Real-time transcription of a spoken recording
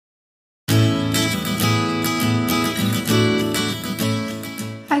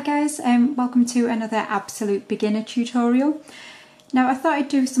guys, welcome to another absolute beginner tutorial. Now I thought I'd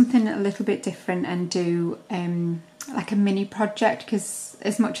do something a little bit different and do like a mini project, because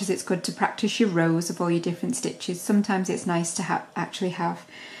as much as it's good to practice your rows of all your different stitches, sometimes it's nice to actually have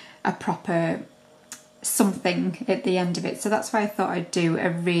a proper something at the end of it. So that's why I thought I'd do a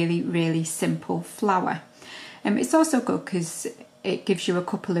really simple flower. It's also good because it gives you a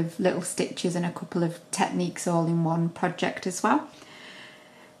couple of little stitches and a couple of techniques all in one project as well.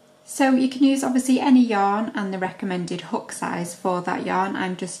 So you can use obviously any yarn and the recommended hook size for that yarn.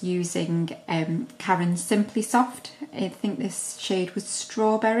 I'm just using Karen's Simply Soft. I think this shade was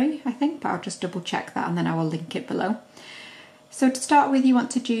Strawberry, but I'll just double check that and then I will link it below. So to start with, you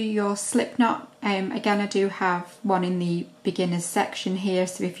want to do your slip knot. Again, I do have one in the beginners section here,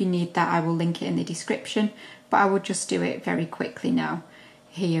 so if you need that I will link it in the description, but I will just do it very quickly now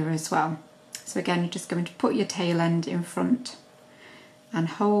here as well. So again, you're just going to put your tail end in front and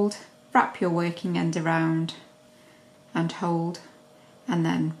hold, wrap your working end around and hold, and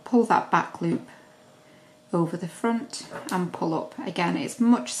then pull that back loop over the front and pull up. Again, it's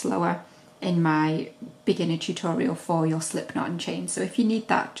much slower in my beginner tutorial for your slip knot and chain, so if you need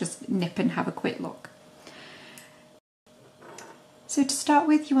that, just nip and have a quick look. So to start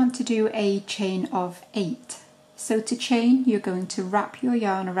with, you want to do a chain of 8. So to chain, you're going to wrap your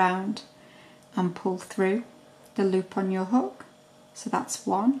yarn around and pull through the loop on your hook. So that's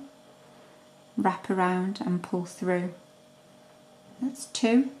 1, wrap around and pull through. That's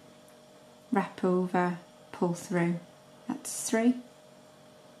 2, wrap over, pull through. That's 3,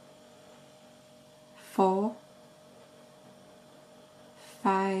 4,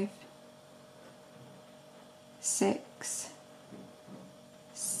 5, 6,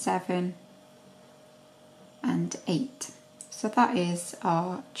 7 and 8. So that is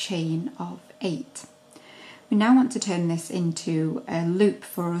our chain of 8. We now want to turn this into a loop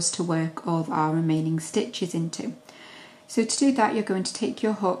for us to work all of our remaining stitches into. So to do that, you're going to take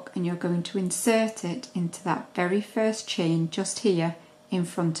your hook and you're going to insert it into that very first chain just here in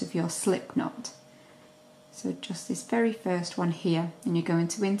front of your slip knot. So just this very first one here, and you're going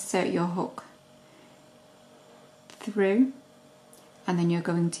to insert your hook through, and then you're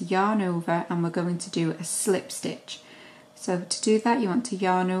going to yarn over and we're going to do a slip stitch. So to do that, you want to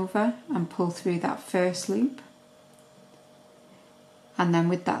yarn over and pull through that first loop, and then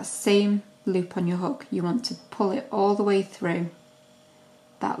with that same loop on your hook, you want to pull it all the way through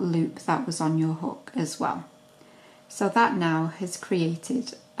that loop that was on your hook as well. So that now has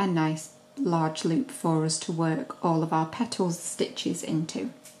created a nice large loop for us to work all of our petals stitches into.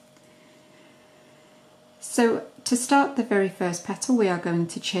 So to start the very first petal, we are going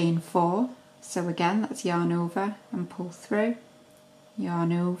to chain 4. So again, that's yarn over and pull through,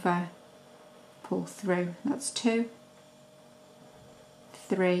 yarn over, pull through. That's 2,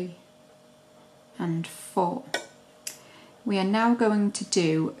 3 and 4. We are now going to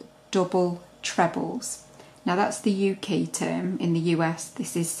do double trebles. Now that's the UK term. In the US,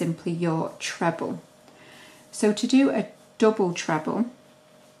 this is simply your treble. So to do a double treble,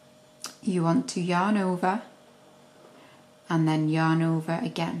 you want to yarn over and then yarn over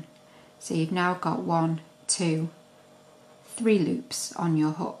again. So you've now got 1, 2, 3 loops on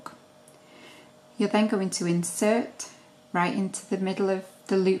your hook. You're then going to insert right into the middle of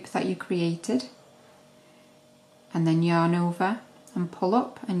the loop that you created, and then yarn over and pull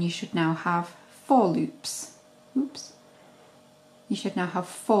up, and you should now have 4 loops. Oops. You should now have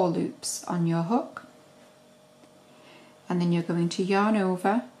 4 loops on your hook, and then you're going to yarn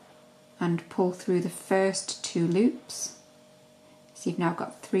over and pull through the first 2 loops. So you've now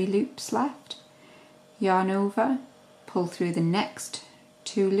got 3 loops left. Yarn over, pull through the next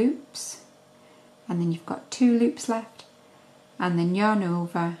 2 loops, and then you've got 2 loops left, and then yarn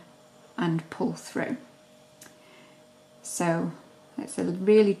over and pull through. So it's a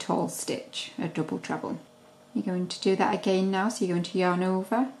really tall stitch, a double treble. You're going to do that again now, so you're going to yarn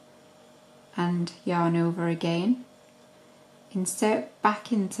over and yarn over again. Insert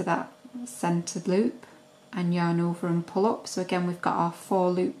back into that centered loop and yarn over and pull up. So again, we've got our 4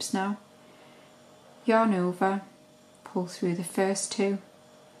 loops now. Yarn over, pull through the first 2,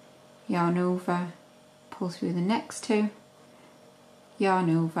 yarn over, pull through the next 2, yarn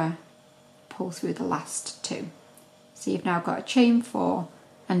over, pull through the last 2. So you've now got a chain 4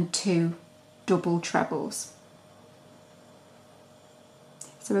 and 2 double trebles.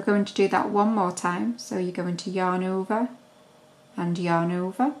 So we're going to do that one more time. So you're going to yarn over and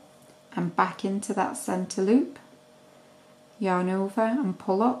back into that center loop, yarn over and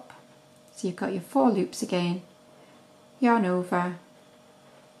pull up. So you've got your 4 loops again, yarn over,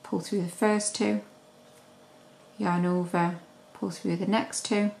 pull through the first 2, yarn over, pull through the next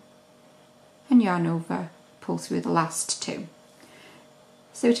 2, and yarn over, pull through the last 2.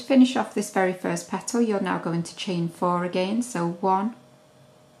 So to finish off this very first petal, you're now going to chain 4 again. So 1,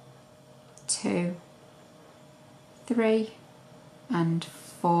 2, 3 and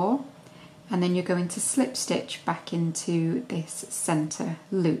 4, and then you're going to slip stitch back into this center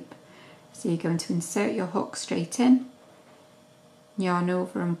loop. So you're going to insert your hook straight in, yarn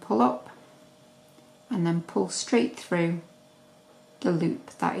over and pull up, and then pull straight through the loop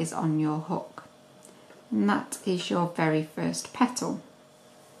that is on your hook. And that is your very first petal.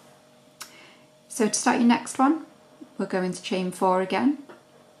 So to start your next one, we're going to chain 4 again,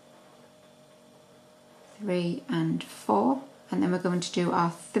 3 and 4, and then we're going to do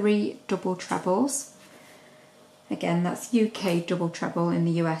our 3 double trebles. Again, that's UK double treble. In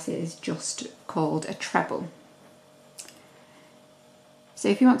the US it is just called a treble. So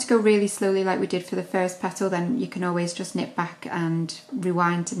if you want to go really slowly like we did for the first petal, then you can always just knit back and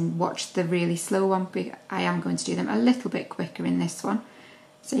rewind and watch the really slow one. But I am going to do them a little bit quicker in this one.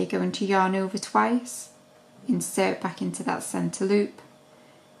 So you're going to yarn over twice, insert back into that center loop,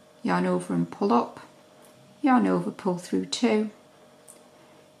 yarn over and pull up, yarn over, pull through 2,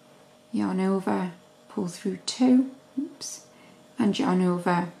 yarn over, pull through 2, oops, and yarn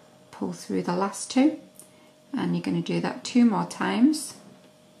over, pull through the last 2, and you're going to do that 2 more times.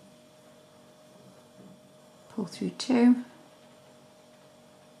 Pull through 2,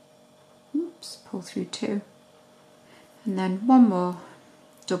 oops, pull through 2, and then 1 more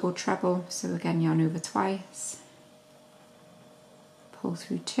double treble. So again, yarn over twice, pull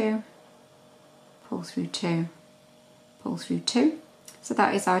through 2, pull through 2, pull through 2. So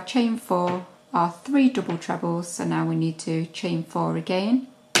that is our chain 4, our 3 double trebles. So now we need to chain 4 again,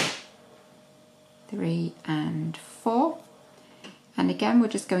 3 and 4. And again, we're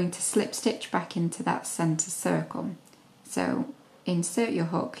just going to slip stitch back into that center circle. So insert your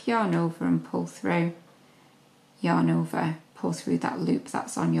hook, yarn over and pull through, yarn over, pull through that loop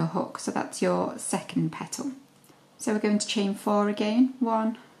that's on your hook. So that's your second petal. So we're going to chain 4 again,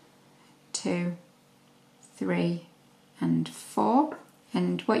 1, 2, 3 and 4.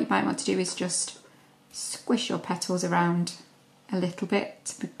 And what you might want to do is just squish your petals around a little bit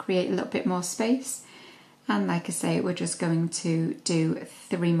to create a little bit more space. And like I say, we're just going to do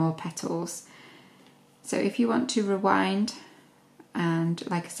 3 more petals. So if you want to rewind and,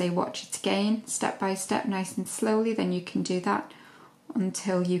 like I say, watch it again step by step, nice and slowly, then you can do that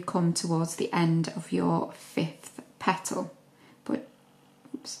until you come towards the end of your 5th petal. But,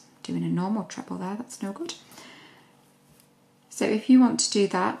 oops, doing a normal treble there, that's no good. So if you want to do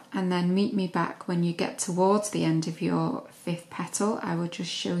that and then meet me back when you get towards the end of your 5th petal, I will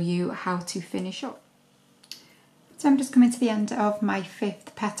just show you how to finish up. So I'm just coming to the end of my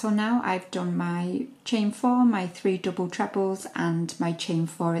 5th petal now. I've done my chain 4, my 3 double trebles and my chain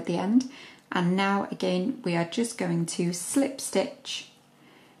 4 at the end. And now again, we are just going to slip stitch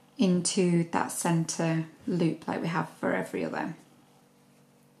into that center loop like we have for every other.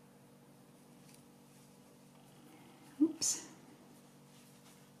 Oops.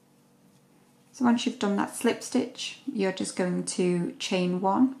 So once you've done that slip stitch, you're just going to chain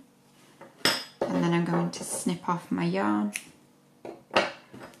 1. And then I'm going to snip off my yarn,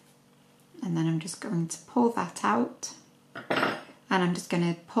 and then I'm just going to pull that out, and I'm just going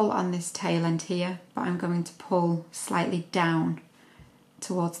to pull on this tail end here, but I'm going to pull slightly down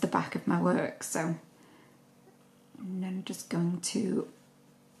towards the back of my work. So and then I'm just going to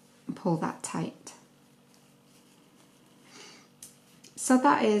pull that tight. So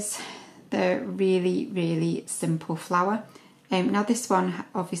that is the really simple flower. Now this one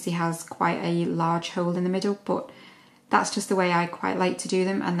obviously has quite a large hole in the middle, but that's just the way I quite like to do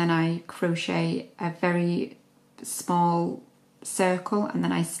them. And then I crochet a very small circle and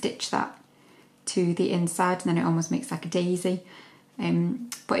then I stitch that to the inside, and then it almost makes like a daisy.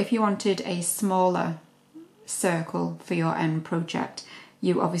 But if you wanted a smaller circle for your end project,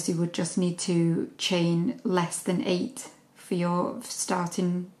 you obviously would just need to chain less than 8 for your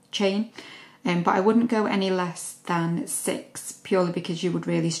starting chain. But I wouldn't go any less than 6, purely because you would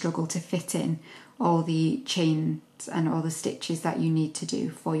really struggle to fit in all the chains and all the stitches that you need to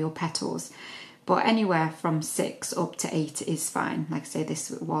do for your petals. But anywhere from 6 up to 8 is fine. Like I say, this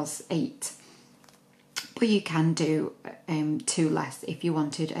was 8. But you can do 2 less if you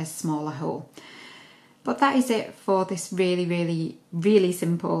wanted a smaller hole. But that is it for this really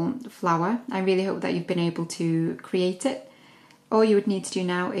simple flower. I really hope that you've been able to create it. All you would need to do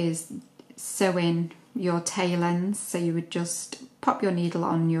now is sew in your tail ends. So you would just pop your needle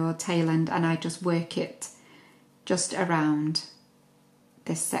on your tail end, and I just work it just around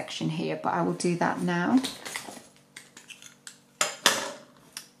this section here, but I will do that now.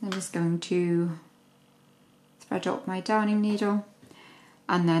 I'm just going to thread up my darning needle,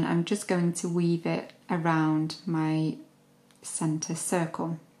 and then I'm just going to weave it around my centre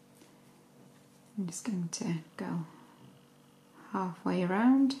circle. I'm just going to go halfway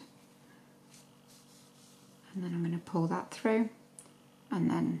around, and then I'm going to pull that through, and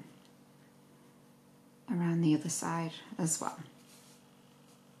then around the other side as well.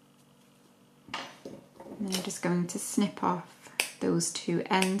 And then I'm just going to snip off those two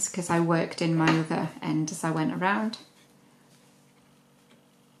ends because I worked in my other end as I went around.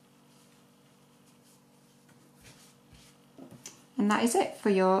 And that is it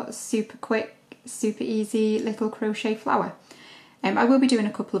for your super quick, super easy little crochet flower. I will be doing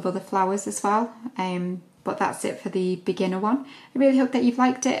a couple of other flowers as well, but that's it for the beginner one. I really hope that you've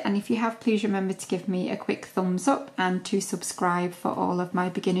liked it, and if you have, please remember to give me a quick thumbs up and to subscribe for all of my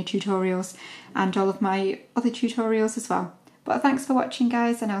beginner tutorials and all of my other tutorials as well. But thanks for watching,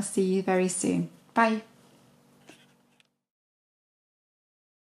 guys, and I'll see you very soon. Bye.